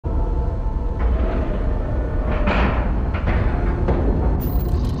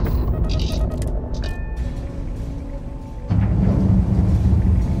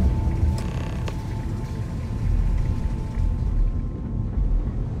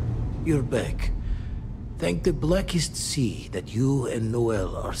you're back. Thank the blackest sea that you and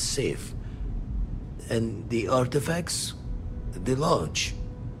Noel are safe. And the artifacts? The lodge.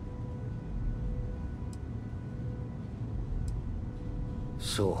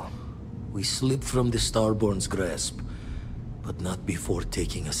 So, we slipped from the Starborn's grasp, but not before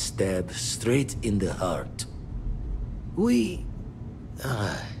taking a stab straight in the heart. We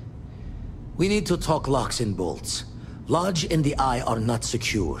need to talk locks and bolts. Lodge and the Eye are not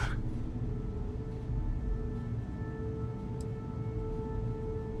secure.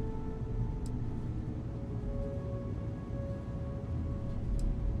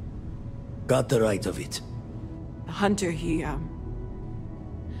 Got the right of it. The hunter, he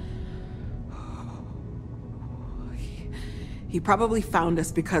probably found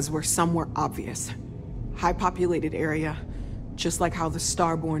us because we're somewhere obvious. High-populated area, just like how the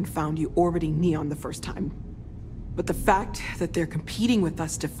Starborn found you orbiting Neon the first time. But the fact that they're competing with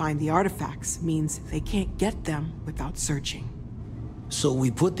us to find the artifacts means they can't get them without searching. So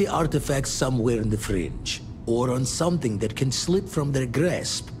we put the artifacts somewhere in the fringe, or on something that can slip from their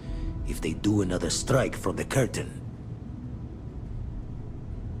grasp if they do another strike from the curtain.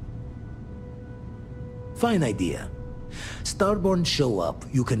 Fine idea. Starborn show up,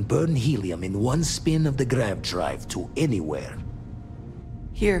 you can burn helium in one spin of the grav drive to anywhere.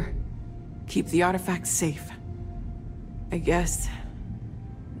 Here, keep the artifacts safe. I guess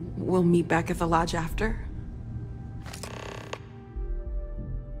we'll meet back at the lodge after?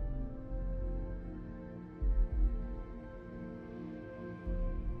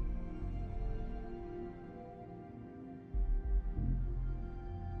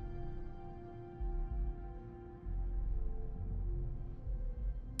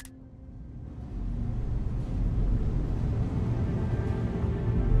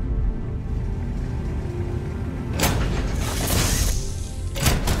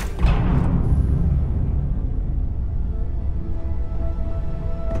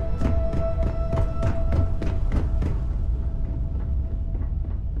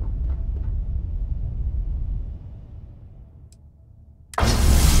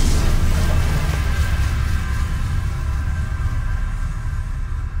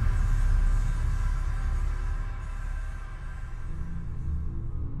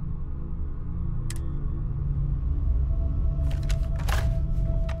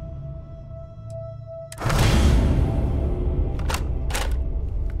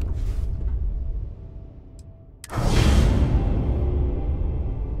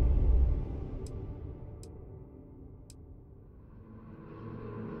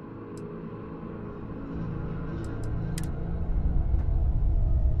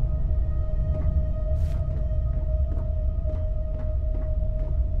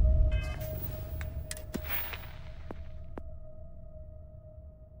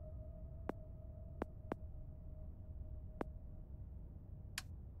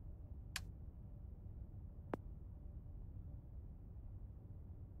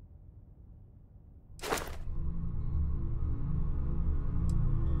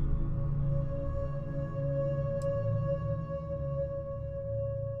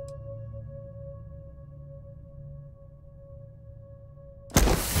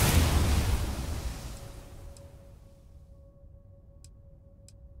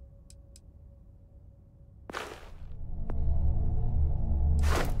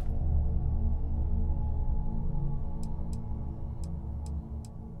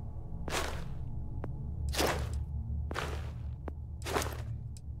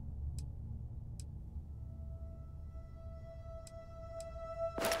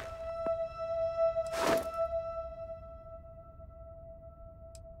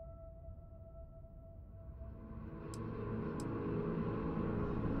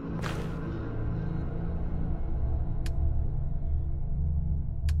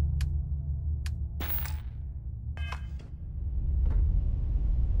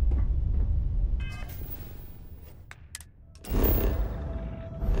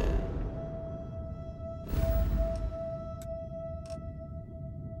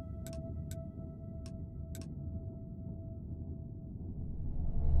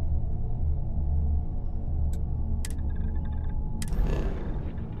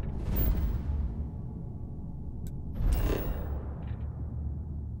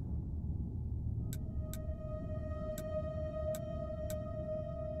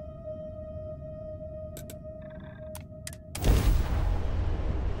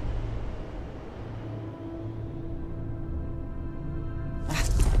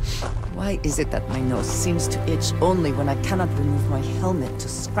 Why is it that my nose seems to itch only when I cannot remove my helmet to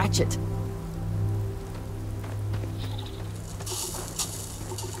scratch it?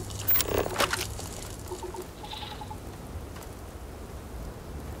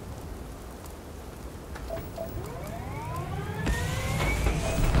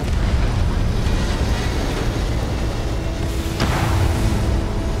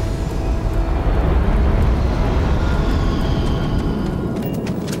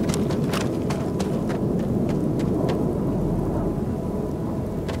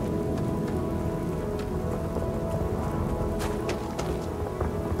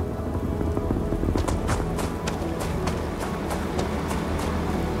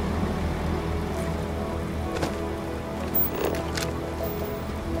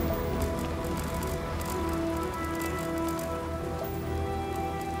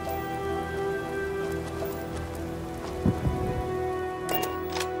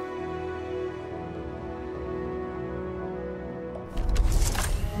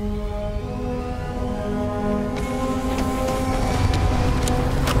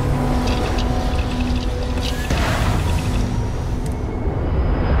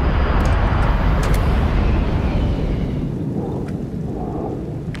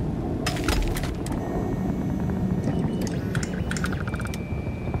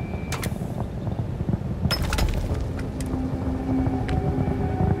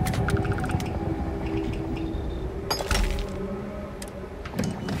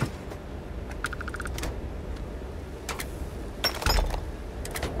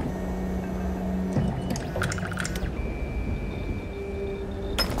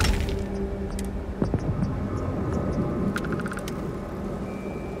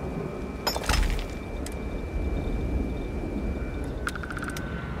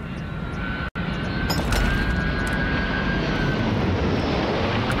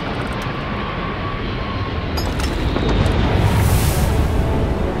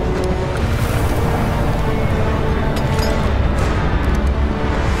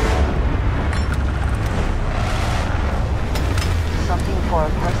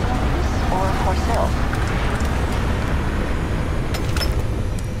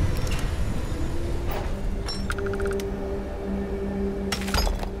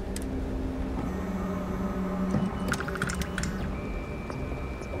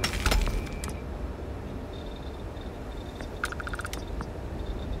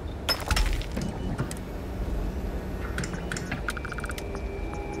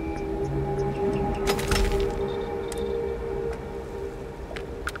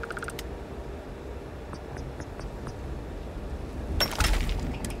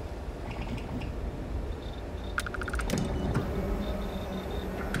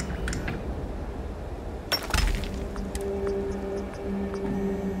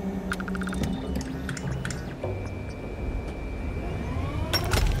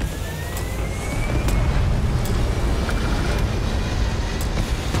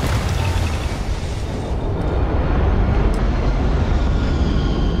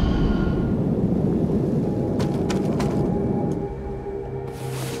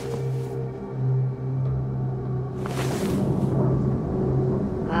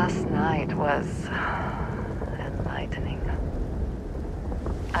 Last night was enlightening.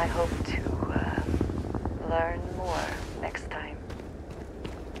 I hope to learn more next time.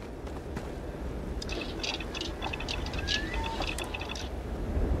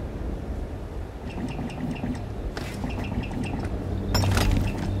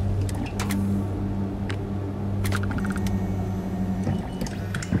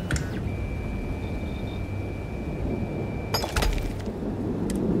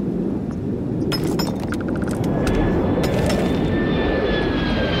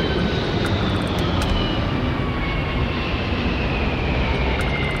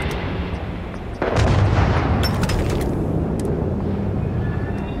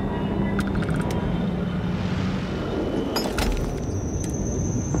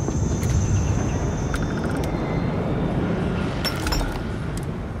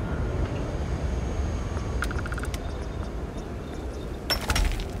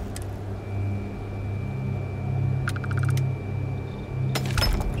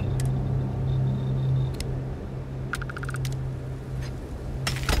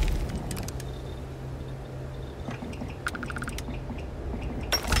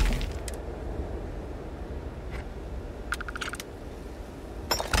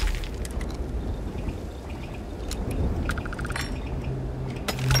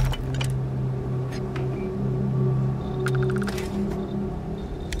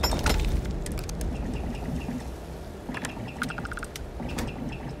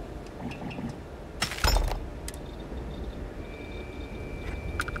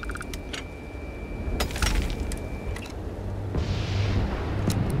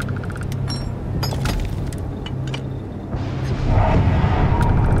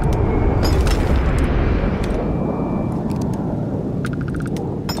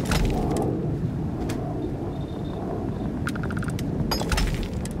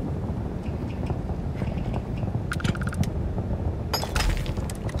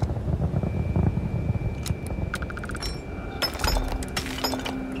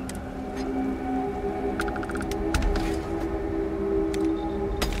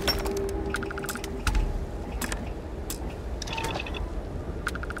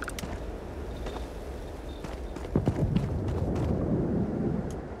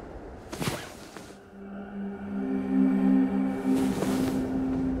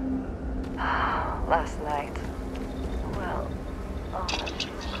 Last night, well, all of these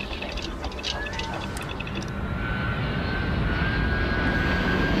things popped up.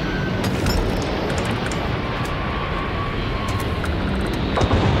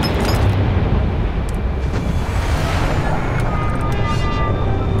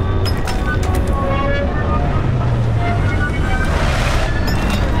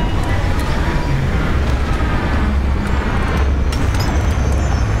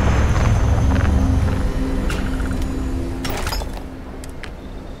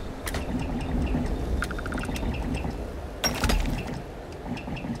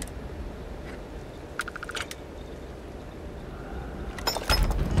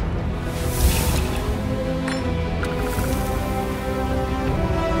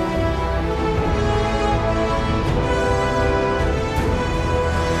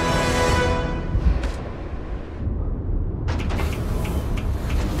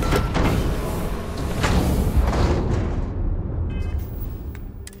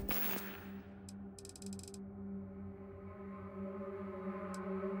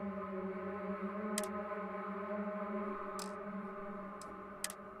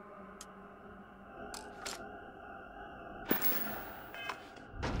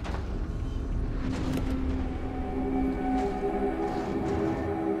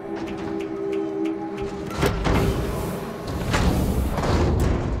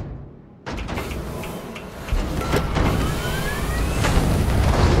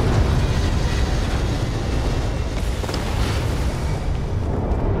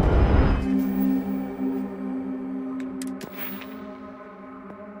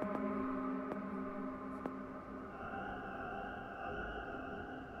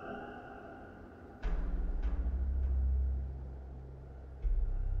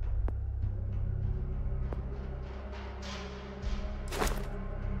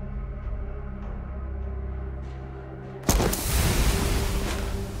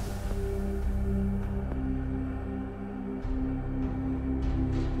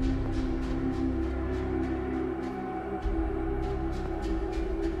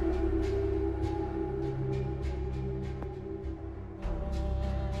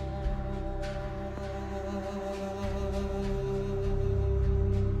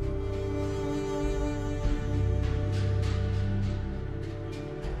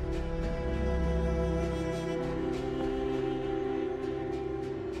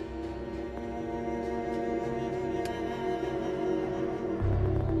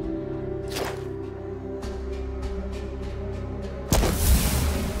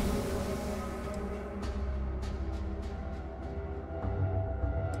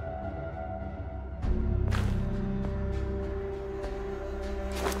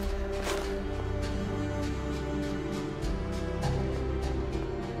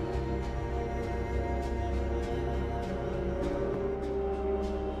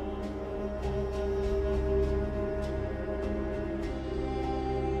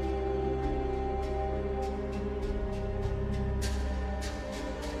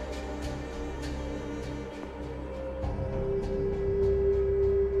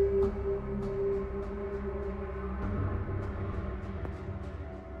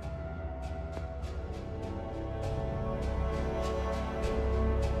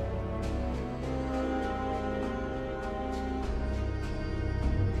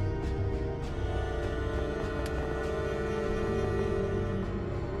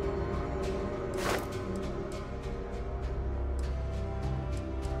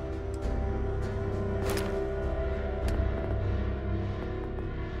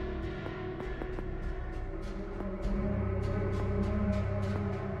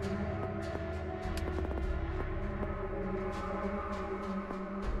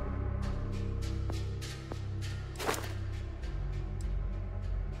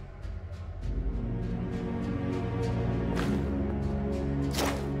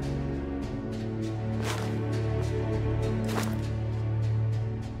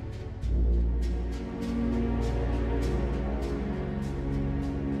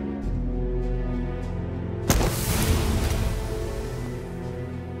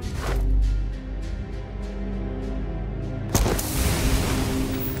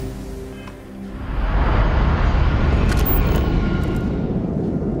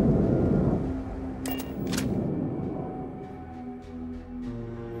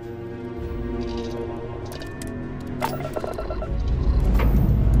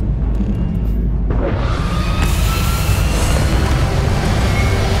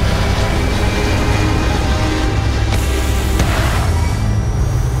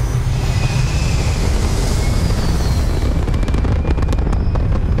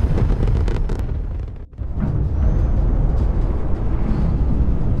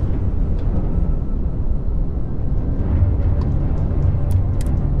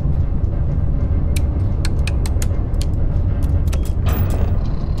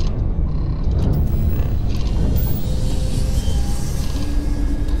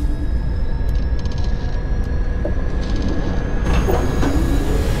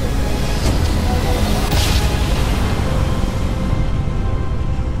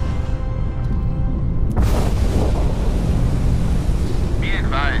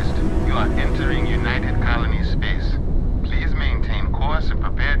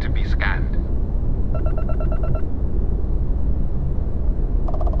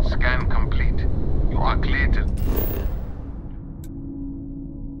 Scan complete. You are clear to...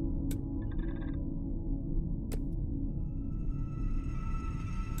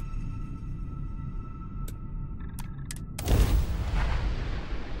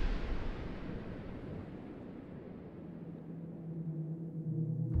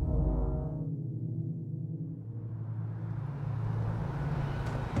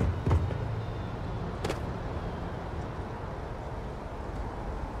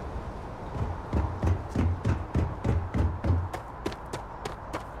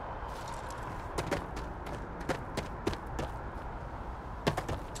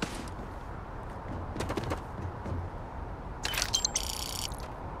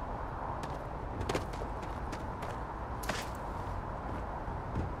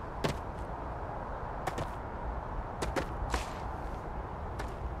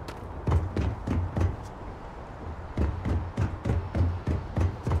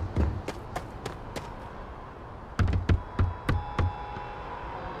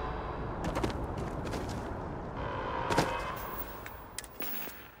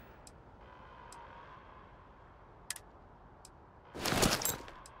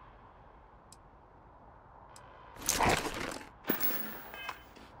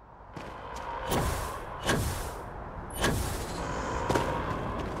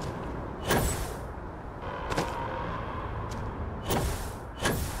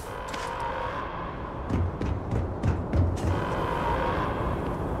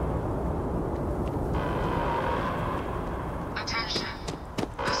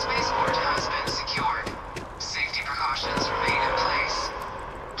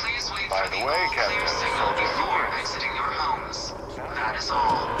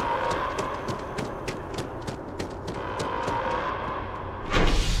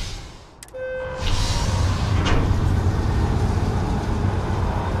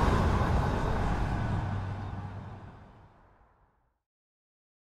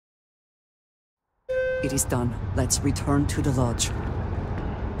 It is done. Let's return to the lodge.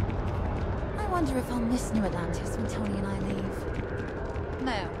 I wonder if I'll miss New Atlantis when Tony and I leave.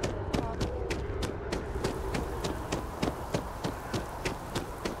 No.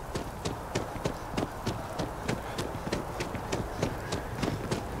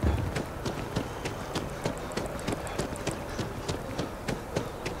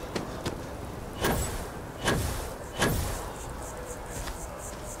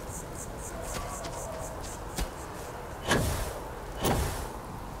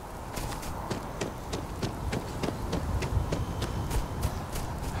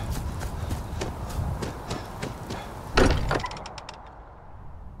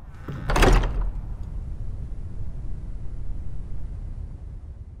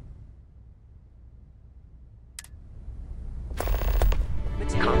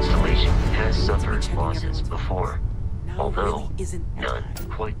 Suffered losses before, although none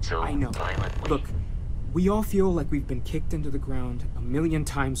quite so violently. Look, we all feel like we've been kicked into the ground a million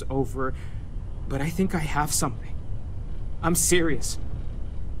times over, but I think I have something. I'm serious.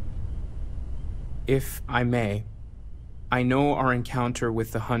 If I may, I know our encounter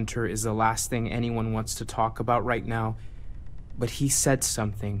with the Hunter is the last thing anyone wants to talk about right now, but he said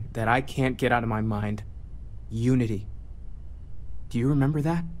something that I can't get out of my mind. Unity. Do you remember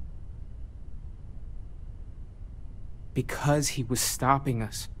that? Because he was stopping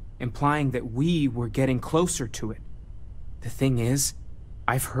us, implying that we were getting closer to it. The thing is,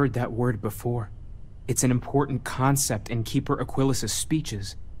 I've heard that word before. It's an important concept in Keeper Aquilas's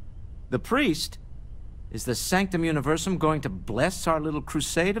speeches. The priest? Is the Sanctum Universum going to bless our little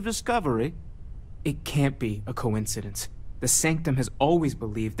crusade of discovery? It can't be a coincidence. The Sanctum has always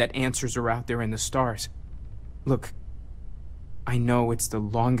believed that answers are out there in the stars. Look, I know it's the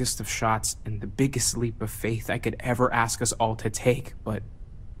longest of shots and the biggest leap of faith I could ever ask us all to take, but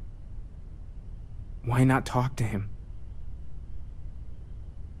why not talk to him?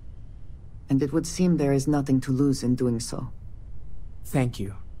 And it would seem there is nothing to lose in doing so. Thank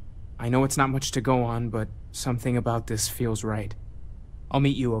you. I know it's not much to go on, but something about this feels right. I'll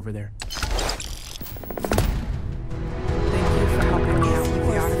meet you over there. Thank you for helping me out with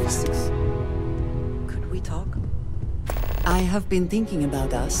the artifacts. Could we talk? I have been thinking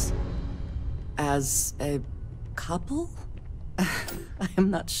about us as a couple? I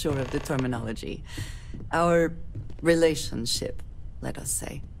am not sure of the terminology. Our relationship, let us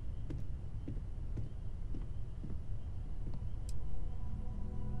say.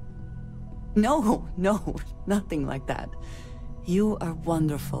 No, nothing like that. You are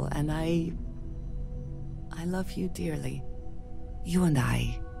wonderful, and I love you dearly. You and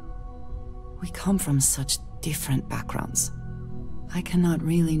I, we come from such different backgrounds. I cannot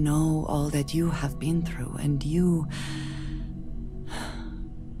really know all that you have been through, and you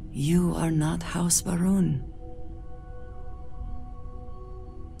are not House Varun.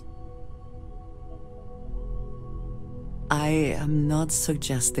 I am not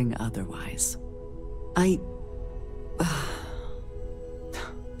suggesting otherwise.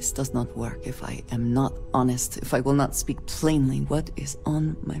 This does not work if I am not honest, if I will not speak plainly what is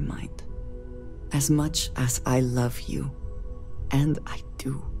on my mind. As much as I love you, and I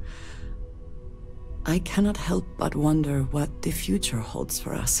do, I cannot help but wonder what the future holds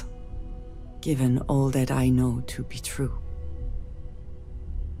for us, given all that I know to be true.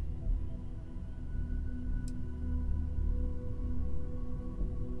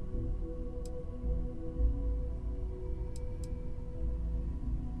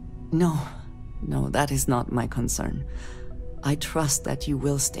 No, that is not my concern. I trust that you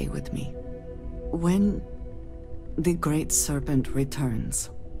will stay with me. When the Great Serpent returns,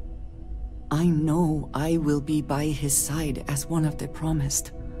 I know I will be by his side as one of the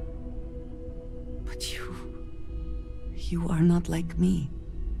promised. But you are not like me.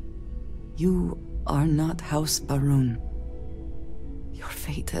 You are not House Varun. Your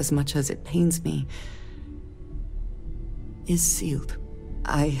fate, as much as it pains me, is sealed.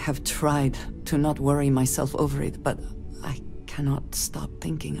 I have tried to not worry myself over it, but I cannot stop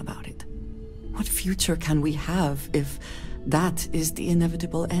thinking about it. What future can we have if that is the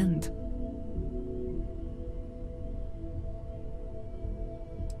inevitable end?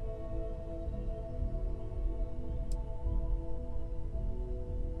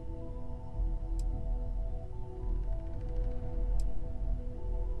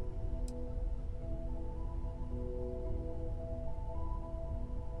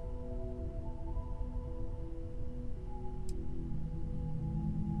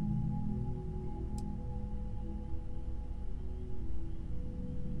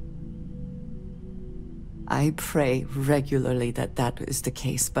 I pray regularly that that is the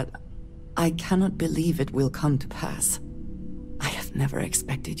case, but I cannot believe it will come to pass. I have never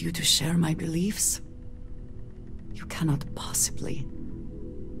expected you to share my beliefs. You cannot possibly.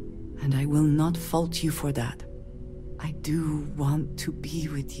 And I will not fault you for that. I do want to be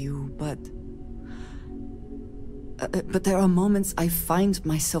with you, but there are moments I find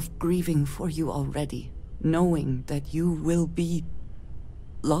myself grieving for you already, knowing that you will be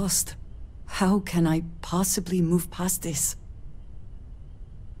lost. How can I possibly move past this?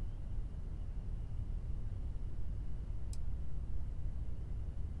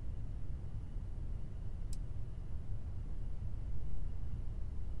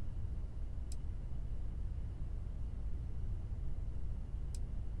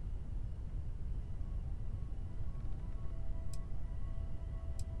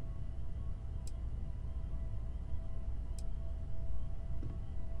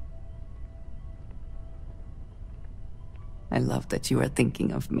 I love that you are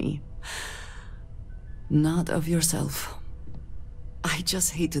thinking of me, not of yourself. I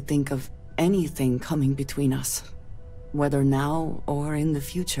just hate to think of anything coming between us, whether now or in the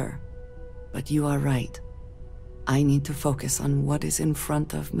future. But you are right. I need to focus on what is in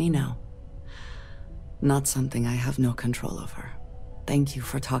front of me now, not something I have no control over. Thank you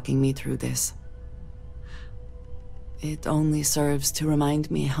for talking me through this. It only serves to remind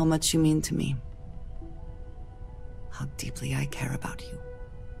me how much you mean to me. How deeply I care about you.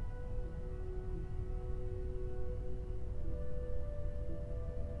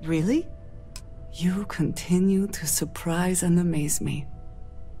 Really? You continue to surprise and amaze me.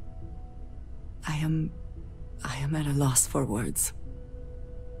 I am at a loss for words.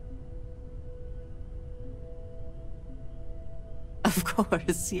 Of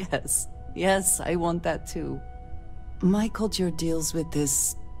course, yes. Yes, I want that too. My culture deals with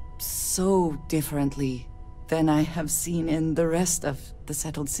this so differently than I have seen in the rest of the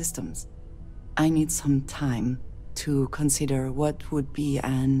settled systems. I need some time to consider what would be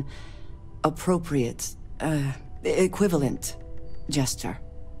an appropriate, equivalent gesture.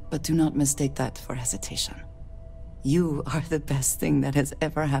 But do not mistake that for hesitation. You are the best thing that has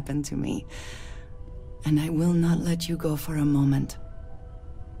ever happened to me, and I will not let you go for a moment.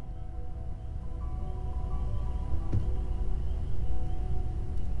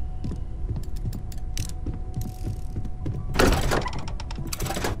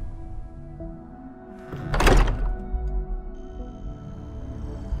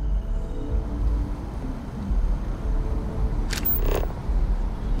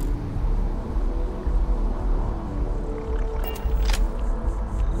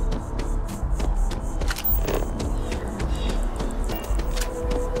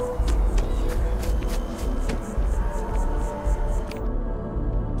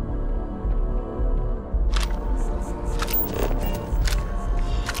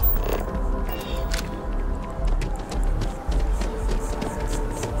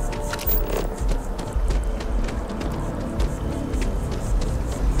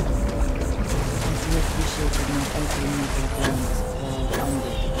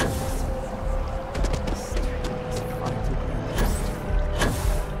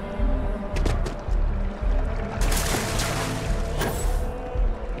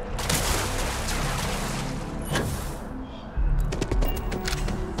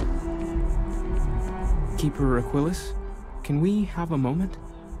 Keeper Aquilus, can we have a moment?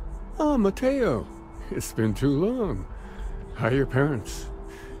 Oh, Mateo. It's been too long. How are your parents?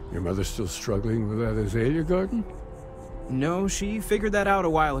 Your mother still struggling with that azalea garden? No, she figured that out a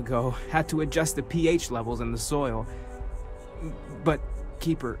while ago. Had to adjust the pH levels in the soil. But,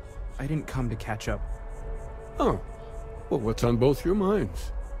 Keeper, I didn't come to catch up. Oh. Well, what's on both your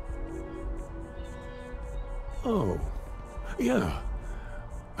minds? Oh. Yeah.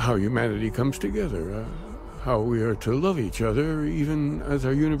 How humanity comes together. How we are to love each other even as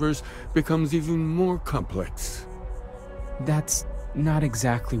our universe becomes even more complex. That's not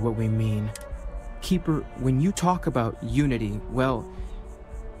exactly what we mean. Keeper, when you talk about unity, well,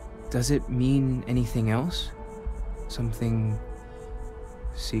 does it mean anything else? Something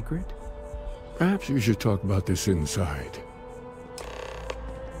secret? Perhaps we should talk about this inside.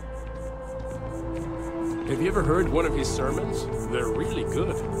 Have you ever heard one of his sermons? They're really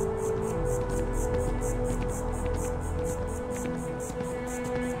good.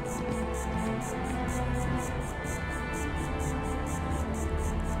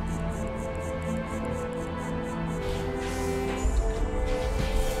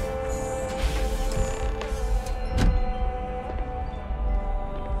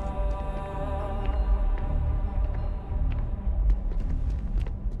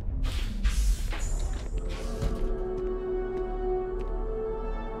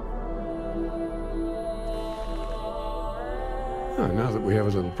 Now that we have a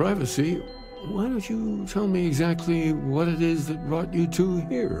little privacy, why don't you tell me exactly what it is that brought you two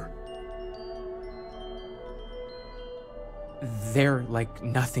here? They're like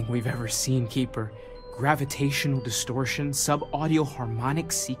nothing we've ever seen, Keeper. Gravitational distortion, sub-audio harmonic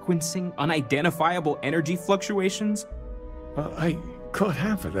sequencing, unidentifiable energy fluctuations. I caught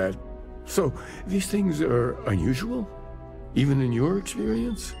half of that. So, these things are unusual? Even in your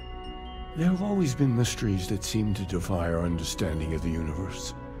experience? There have always been mysteries that seem to defy our understanding of the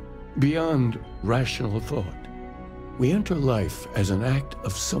universe. Beyond rational thought, we enter life as an act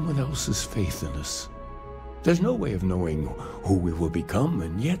of someone else's faith in us. There's no way of knowing who we will become,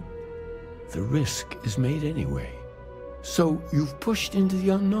 and yet the risk is made anyway. So you've pushed into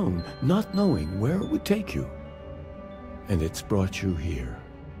the unknown, not knowing where it would take you. And it's brought you here.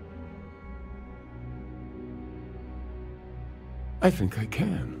 I think I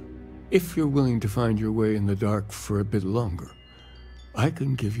can. If you're willing to find your way in the dark for a bit longer, I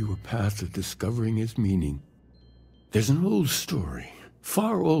can give you a path to discovering its meaning. There's an old story,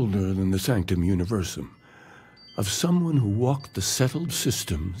 far older than the Sanctum Universum, of someone who walked the settled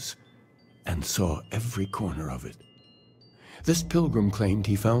systems and saw every corner of it. This pilgrim claimed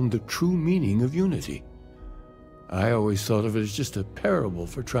he found the true meaning of unity. I always thought of it as just a parable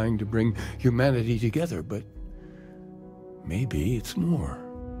for trying to bring humanity together, but maybe it's more.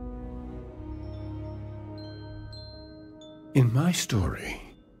 In my story,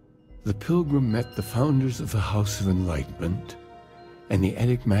 the pilgrim met the founders of the House of Enlightenment and the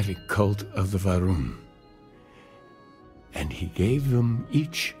enigmatic cult of the Varun, and he gave them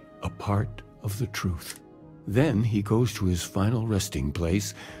each a part of the truth. Then he goes to his final resting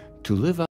place to live out